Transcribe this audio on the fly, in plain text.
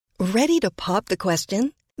Ready to pop the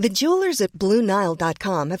question? The jewelers at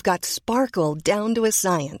BlueNile.com have got sparkle down to a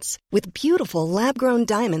science with beautiful lab-grown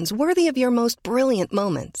diamonds worthy of your most brilliant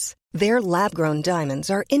moments. Their lab-grown diamonds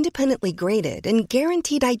are independently graded and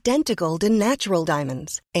guaranteed identical to natural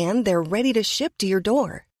diamonds, and they're ready to ship to your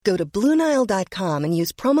door. Go to BlueNile.com and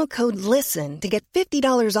use promo code LISTEN to get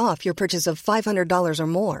 $50 off your purchase of $500 or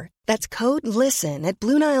more. That's code LISTEN at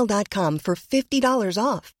BlueNile.com for $50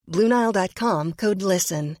 off. BlueNile.com, code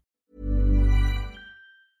LISTEN.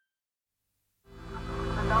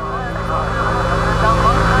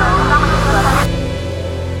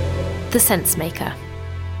 The Sensemaker.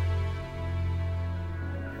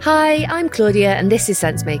 Hi, I'm Claudia and this is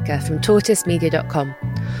Sensemaker from tortoisemedia.com.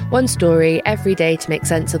 One story every day to make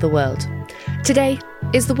sense of the world. Today,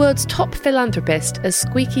 is the world's top philanthropist as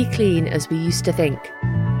squeaky clean as we used to think?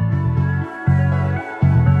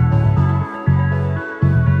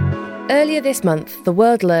 Earlier this month, the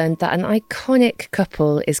world learned that an iconic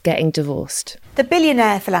couple is getting divorced. The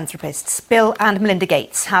billionaire philanthropists Bill and Melinda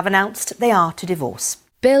Gates have announced they are to divorce.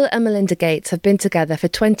 Bill and Melinda Gates have been together for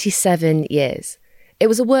 27 years. It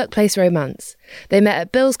was a workplace romance. They met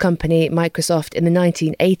at Bill's company, Microsoft, in the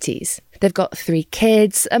 1980s. They've got 3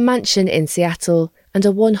 kids, a mansion in Seattle, and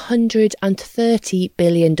a $130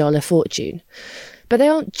 billion fortune. But they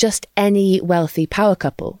aren't just any wealthy power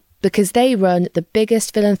couple, because they run the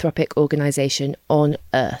biggest philanthropic organisation on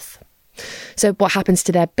Earth. So what happens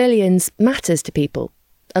to their billions matters to people.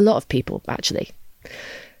 A lot of people, actually.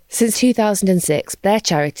 Since 2006, their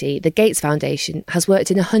charity, the Gates Foundation, has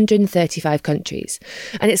worked in 135 countries,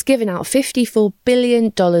 and it's given out $54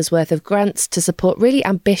 billion worth of grants to support really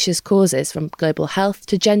ambitious causes from global health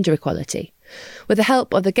to gender equality. With the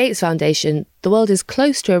help of the Gates Foundation, the world is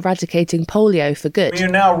close to eradicating polio for good. We are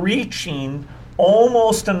now reaching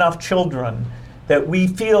almost enough children that we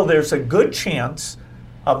feel there's a good chance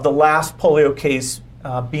of the last polio case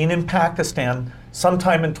being in Pakistan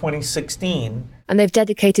sometime in 2016. And they've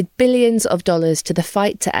dedicated billions of dollars to the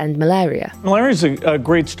fight to end malaria. Malaria is a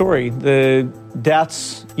great story. The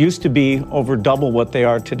deaths used to be over double what they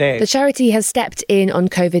are today. The charity has stepped in on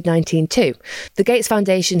COVID-19 too. The Gates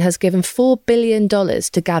Foundation has given $4 billion to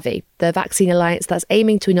Gavi, the vaccine alliance that's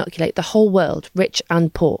aiming to inoculate the whole world, rich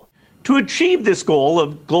and poor. To achieve this goal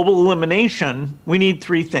of global elimination, we need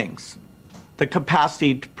 3 things: the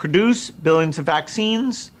capacity to produce billions of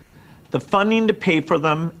vaccines, the funding to pay for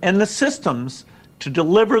them, and the systems to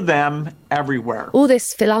deliver them everywhere. All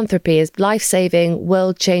this philanthropy is life-saving,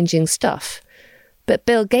 world-changing stuff. But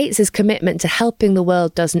Bill Gates' commitment to helping the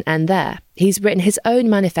world doesn't end there. He's written his own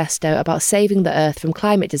manifesto about saving the Earth from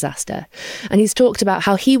climate disaster, and he's talked about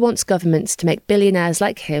how he wants governments to make billionaires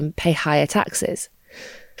like him pay higher taxes.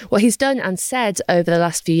 What he's done and said over the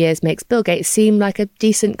last few years makes Bill Gates seem like a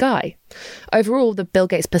decent guy. Overall, the Bill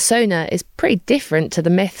Gates persona is pretty different to the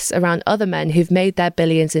myths around other men who've made their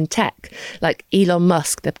billions in tech, like Elon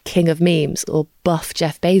Musk, the king of memes, or buff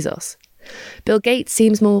Jeff Bezos. Bill Gates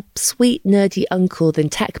seems more sweet, nerdy uncle than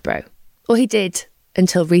tech bro. Or he did,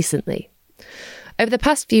 until recently. Over the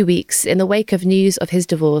past few weeks, in the wake of news of his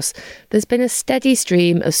divorce, there's been a steady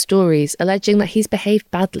stream of stories alleging that he's behaved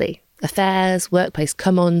badly. Affairs, workplace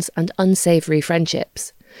come-ons, and unsavoury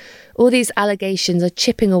friendships. All these allegations are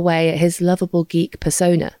chipping away at his lovable geek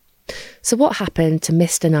persona. So what happened to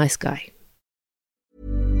Mr. Nice Guy?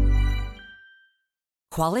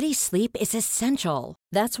 Quality sleep is essential.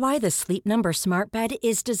 That's why the Sleep Number Smart Bed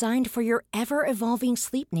is designed for your ever-evolving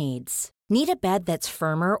sleep needs. Need a bed that's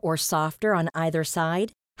firmer or softer on either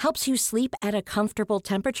side? Helps you sleep at a comfortable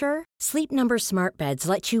temperature? Sleep Number Smart Beds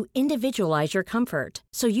let you individualize your comfort,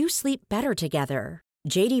 so you sleep better together.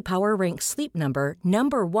 J.D. Power ranks Sleep Number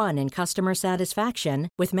number 1 in customer satisfaction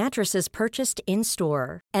with mattresses purchased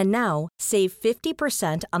in-store. And now, save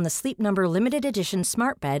 50% on the Sleep Number Limited Edition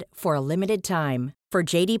Smart Bed for a limited time. For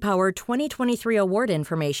J.D. Power 2023 award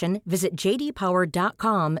information, visit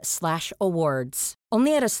jdpower.com/awards.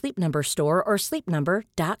 Only at a Sleep Number store or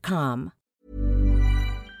sleepnumber.com.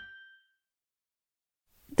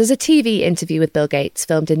 There's a TV interview with Bill Gates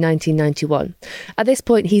filmed in 1991. At this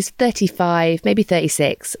point, he's 35, maybe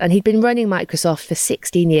 36, and he'd been running Microsoft for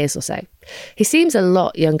 16 years or so. He seems a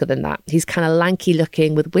lot younger than that. He's kind of lanky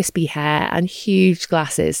looking with wispy hair and huge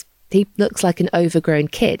glasses. He looks like an overgrown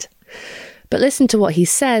kid. But listen to what he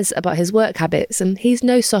says about his work habits, and he's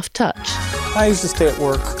no soft touch. I used to stay at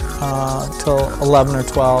work till 11 or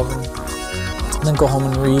 12 and then go home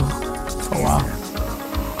and read for a while.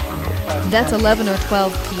 That's 11 or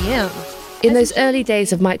 12 p.m. In those early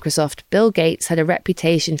days of Microsoft, Bill Gates had a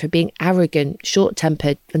reputation for being arrogant,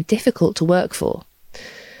 short-tempered, and difficult to work for.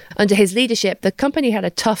 Under his leadership, the company had a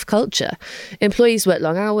tough culture. Employees worked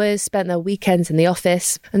long hours, spent their weekends in the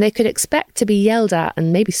office, and they could expect to be yelled at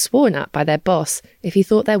and maybe sworn at by their boss if he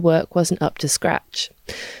thought their work wasn't up to scratch.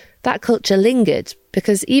 That culture lingered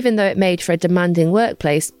because even though it made for a demanding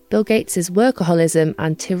workplace, Bill Gates' workaholism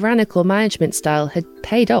and tyrannical management style had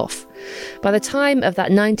paid off. By the time of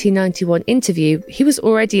that 1991 interview, he was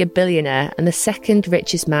already a billionaire and the second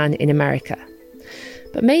richest man in America.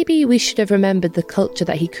 But maybe we should have remembered the culture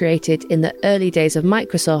that he created in the early days of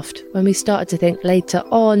Microsoft when we started to think later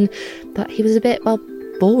on that he was a bit,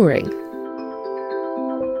 boring.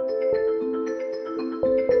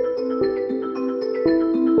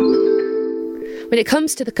 When it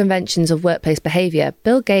comes to the conventions of workplace behaviour,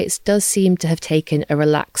 Bill Gates does seem to have taken a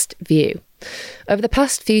relaxed view. Over the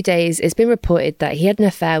past few days, it's been reported that he had an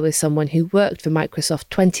affair with someone who worked for Microsoft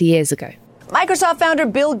 20 years ago. Microsoft founder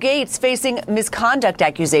Bill Gates facing misconduct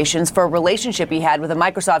accusations for a relationship he had with a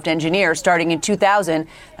Microsoft engineer starting in 2000.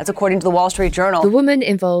 That's according to the Wall Street Journal. The woman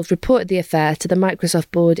involved reported the affair to the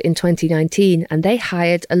Microsoft board in 2019, and they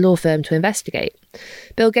hired a law firm to investigate.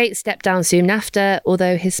 Bill Gates stepped down soon after,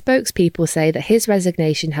 although his spokespeople say that his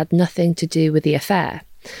resignation had nothing to do with the affair.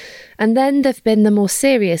 And then there have been the more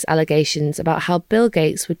serious allegations about how Bill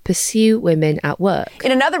Gates would pursue women at work.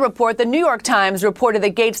 In another report, the New York Times reported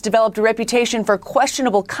that Gates developed a reputation for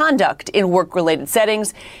questionable conduct in work-related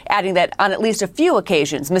settings, adding that on at least a few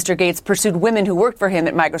occasions, Mr. Gates pursued women who worked for him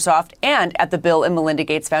at Microsoft and at the Bill and Melinda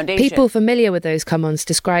Gates Foundation. People familiar with those come-ons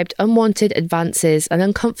described unwanted advances and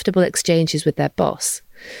uncomfortable exchanges with their boss.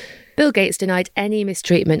 Bill Gates denied any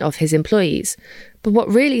mistreatment of his employees, but what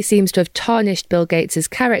really seems to have tarnished Bill Gates'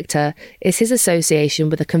 character is his association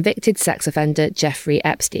with a convicted sex offender, Jeffrey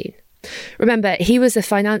Epstein. Remember, he was a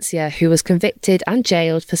financier who was convicted and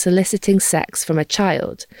jailed for soliciting sex from a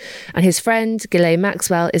child, and his friend, Ghislaine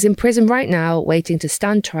Maxwell, is in prison right now waiting to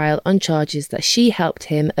stand trial on charges that she helped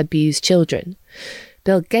him abuse children.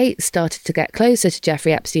 Bill Gates started to get closer to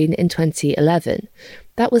Jeffrey Epstein in 2011.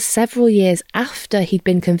 That was several years after he'd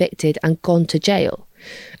been convicted and gone to jail.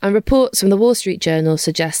 And reports from the Wall Street Journal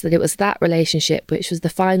suggest that it was that relationship which was the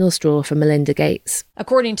final straw for Melinda Gates.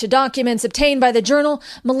 According to documents obtained by the Journal,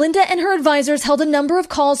 Melinda and her advisors held a number of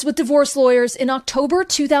calls with divorce lawyers in October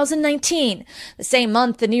 2019. The same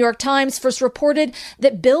month, the New York Times first reported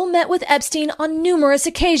that Bill met with Epstein on numerous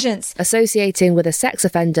occasions. Associating with a sex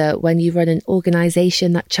offender when you run an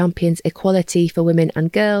organisation that champions equality for women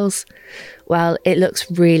and girls, well, it looks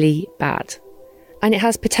really bad. And it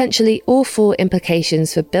has potentially awful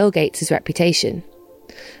implications for Bill Gates' reputation.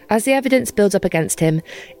 As the evidence builds up against him,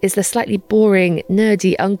 is the slightly boring,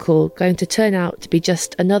 nerdy uncle going to turn out to be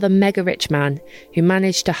just another mega-rich man who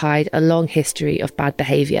managed to hide a long history of bad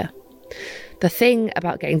behaviour? The thing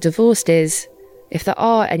about getting divorced is, if there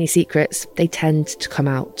are any secrets, they tend to come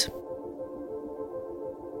out.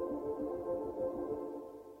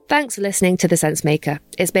 Thanks for listening to The Sense Maker.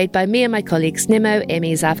 It's made by me and my colleagues Nimo,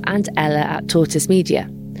 Imizav and Ella at Tortoise Media.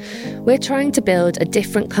 We're trying to build a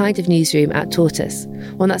different kind of newsroom at Tortoise,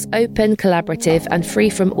 one that's open, collaborative and free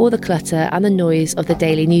from all the clutter and the noise of the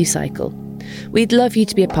daily news cycle. We'd love you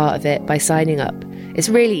to be a part of it by signing up. It's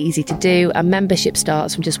really easy to do and membership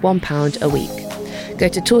starts from just £1 a week. Go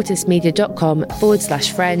to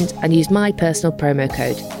tortoisemedia.com/friend and use my personal promo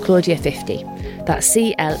code, Claudia50. That's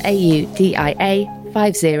CLAUDIA 50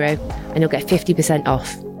 and you'll get 50%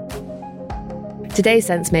 off. Today's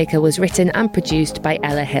Sensemaker was written and produced by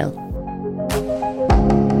Ella Hill.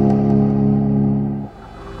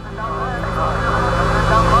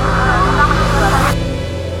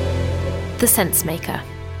 The Sensemaker.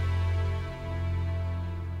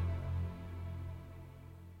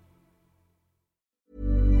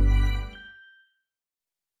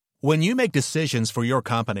 When you make decisions for your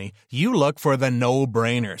company, you look for the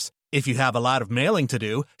no-brainers. If you have a lot of mailing to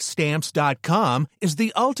do, Stamps.com is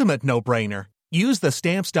the ultimate no-brainer. Use the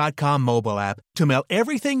Stamps.com mobile app to mail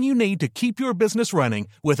everything you need to keep your business running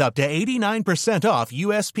with up to 89% off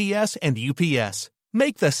USPS and UPS.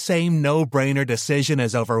 Make the same no-brainer decision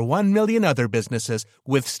as over 1 million other businesses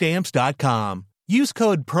with Stamps.com. Use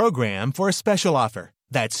code PROGRAM for a special offer.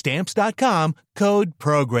 That's Stamps.com, code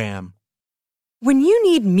PROGRAM. When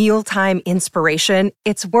you need mealtime inspiration,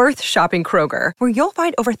 it's worth shopping Kroger, where you'll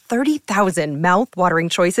find over 30,000 mouth-watering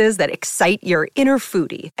choices that excite your inner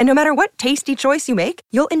foodie. And no matter what tasty choice you make,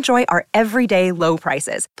 you'll enjoy our everyday low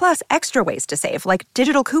prices, plus extra ways to save, like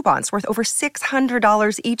digital coupons worth over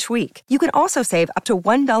 $600 each week. You can also save up to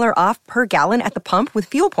 $1 off per gallon at the pump with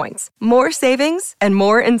fuel points. More savings and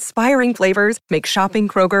more inspiring flavors make shopping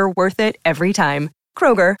Kroger worth it every time.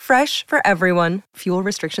 Kroger, fresh for everyone. Fuel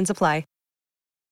restrictions apply.